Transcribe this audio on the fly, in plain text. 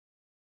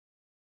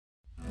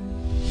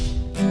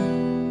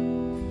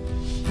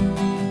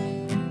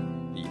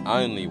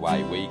only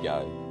way we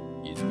go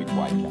is with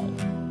Waco.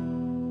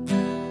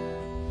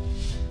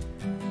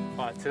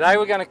 Right, today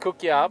we're going to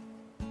cook you up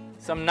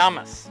some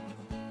nummus.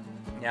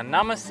 Now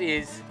nummus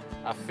is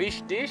a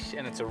fish dish,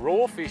 and it's a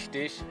raw fish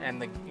dish,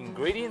 and the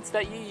ingredients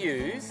that you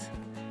use,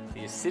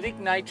 the acidic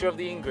nature of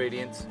the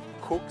ingredients,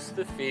 cooks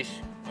the fish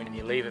when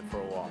you leave it for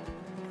a while.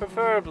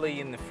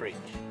 Preferably in the fridge.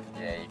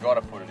 Yeah, you got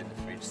to put it in the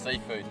fridge.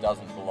 Seafood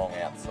doesn't belong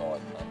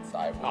outside, mate.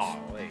 So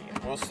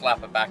we'll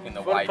slap it back in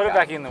the Waco. Put it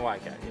back in the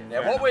Waco,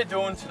 yeah. Now what we're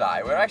doing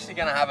today, we're actually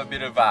going to have a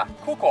bit of a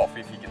cook-off,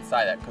 if you can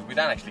say that, because we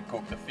don't actually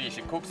cook the fish.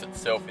 It cooks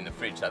itself in the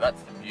fridge, so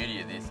that's the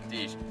beauty of this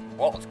dish.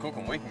 While it's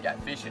cooking, we can go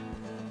fishing.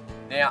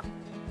 Now,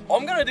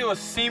 I'm going to do a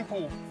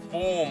simple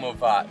form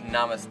of a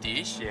nummus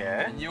dish.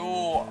 Yeah. And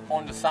you're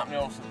onto something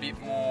else a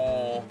bit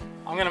more...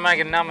 I'm going to make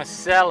a nummus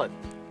salad.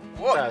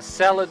 What? So a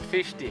salad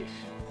fish dish.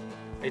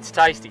 It's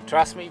tasty,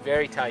 trust me,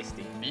 very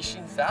tasty.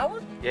 Fishing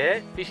salad? Yeah,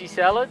 fishy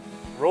salad,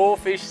 raw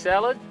fish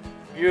salad,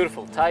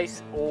 beautiful,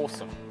 tastes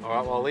awesome. All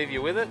right, well, I'll leave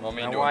you with it,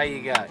 and away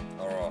you go.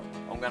 All right,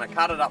 I'm gonna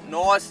cut it up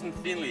nice and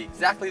thinly,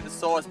 exactly the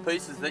size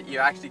pieces that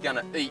you're actually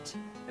gonna eat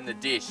in the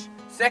dish.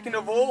 Second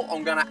of all,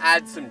 I'm gonna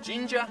add some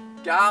ginger,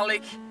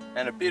 garlic,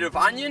 and a bit of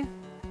onion.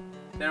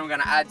 Then I'm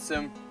gonna add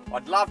some,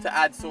 I'd love to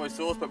add soy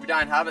sauce, but we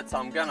don't have it, so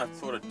I'm gonna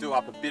sort of do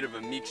up a bit of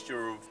a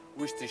mixture of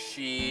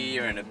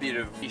worcestershire and a bit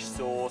of fish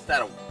sauce.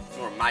 That'll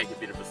sort of make a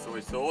bit of a soy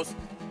sauce,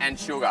 and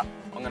sugar.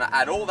 I'm gonna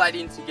add all that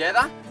in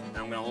together, and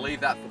I'm gonna leave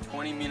that for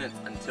 20 minutes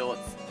until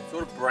it's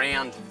sort of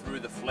browned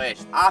through the flesh.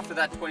 After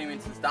that 20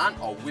 minutes is done,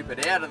 I'll whip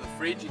it out of the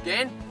fridge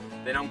again.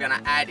 Then I'm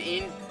gonna add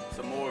in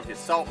some more of your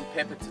salt and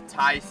pepper to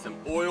taste, some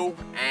oil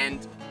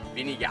and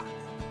vinegar.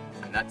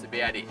 And that's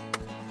about it.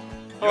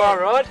 All right,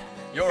 Rod.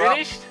 You're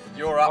finished? Up.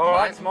 You're up, all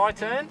right, mate. it's my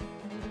turn.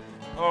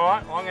 All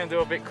right, well, I'm going to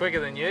do a bit quicker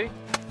than you.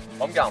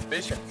 I'm going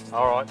fishing.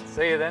 All right,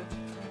 see you then.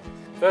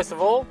 First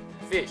of all,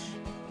 fish.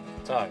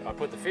 So I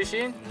put the fish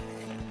in.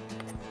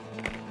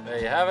 There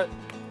you have it.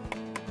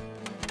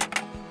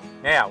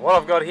 Now, what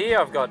I've got here,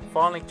 I've got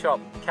finely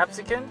chopped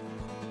capsicum,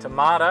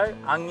 tomato,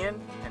 onion,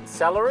 and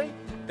celery.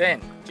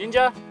 Then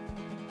ginger.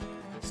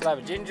 Slab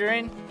of ginger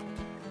in.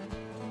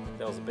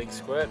 That was a big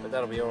squirt, but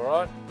that'll be all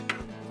right.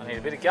 I need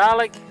a bit of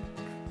garlic.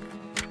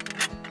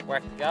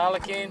 Whack the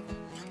garlic in,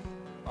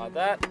 like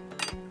that.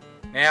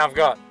 Now I've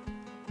got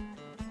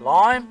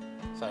lime,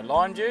 so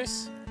lime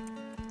juice.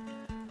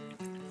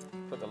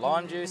 Put the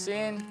lime juice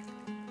in.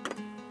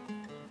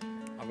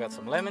 I've got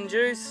some lemon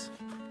juice.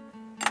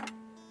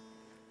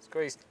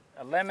 Squeezed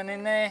a lemon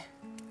in there.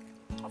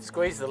 I've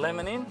squeezed the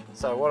lemon in,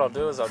 so what I'll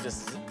do is I'll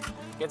just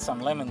get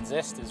some lemon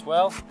zest as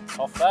well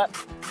off that.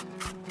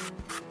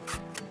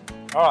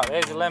 All right,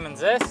 there's the lemon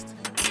zest.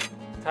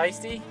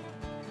 Tasty.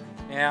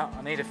 Now,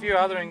 I need a few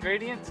other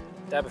ingredients.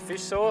 Dab of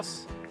fish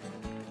sauce,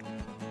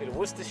 a bit of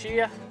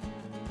Worcestershire,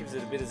 gives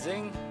it a bit of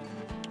zing.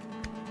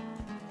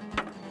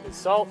 A bit of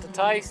salt to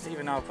taste,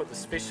 even though I put the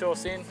fish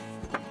sauce in.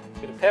 A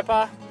bit of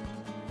pepper,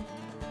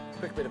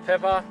 quick bit of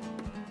pepper.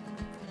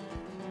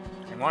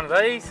 And one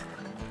of these,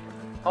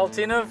 whole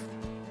tin of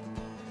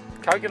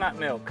coconut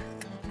milk.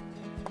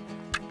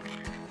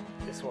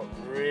 This is what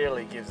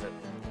really gives it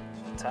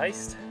a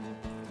taste.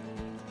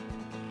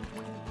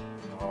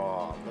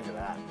 Oh, look at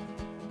that.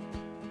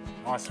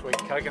 Nice sweet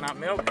coconut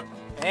milk.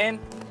 And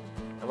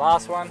the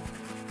last one,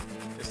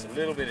 just a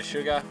little bit of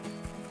sugar,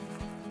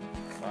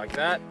 like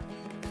that.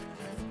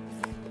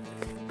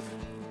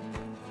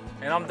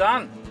 And I'm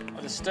done.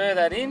 I just stir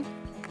that in.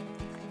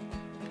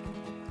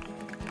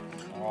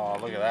 Oh,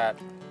 look at that.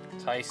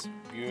 Tastes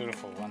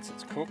beautiful once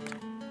it's cooked.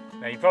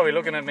 Now you're probably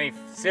looking at me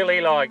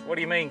silly like, what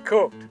do you mean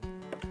cooked?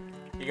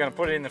 You're gonna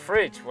put it in the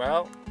fridge.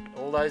 Well,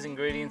 all those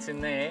ingredients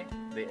in there,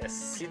 the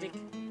acidic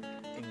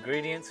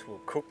ingredients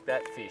will cook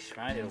that fish,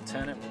 mate. It'll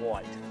turn it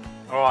white.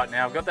 All right,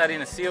 now I've got that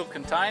in a sealed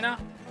container,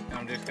 and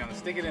I'm just gonna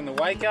stick it in the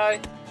Waco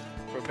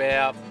for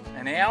about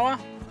an hour,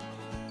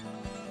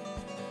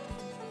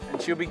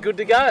 and she'll be good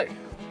to go.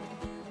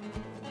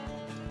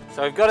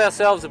 So we've got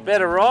ourselves a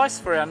bed of rice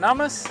for our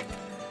nummus.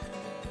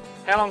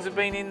 How long's it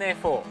been in there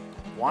for?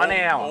 1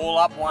 hour. All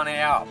up 1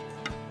 hour.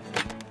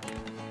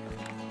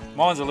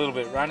 Mine's a little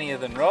bit runnier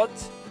than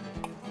Rod's.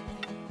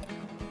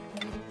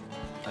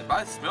 They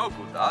both smell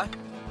good though.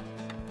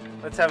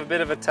 Let's have a bit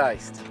of a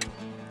taste.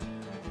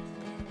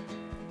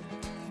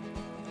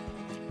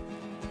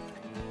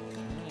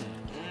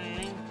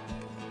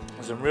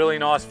 There's some really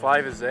nice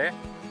flavours there.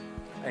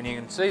 And you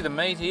can see the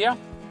meat here.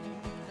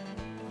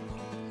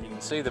 You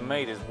can see the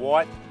meat is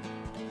white.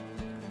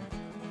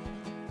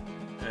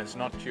 And it's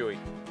not chewy.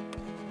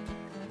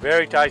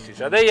 Very tasty.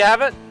 So there you have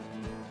it.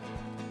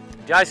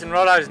 Jason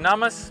Rodo's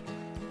nummus.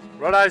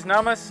 Rodo's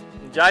nummus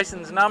and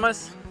Jason's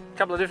nummus. A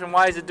couple of different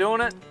ways of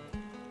doing it.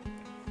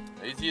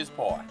 Easy as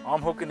pie.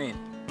 I'm hooking in.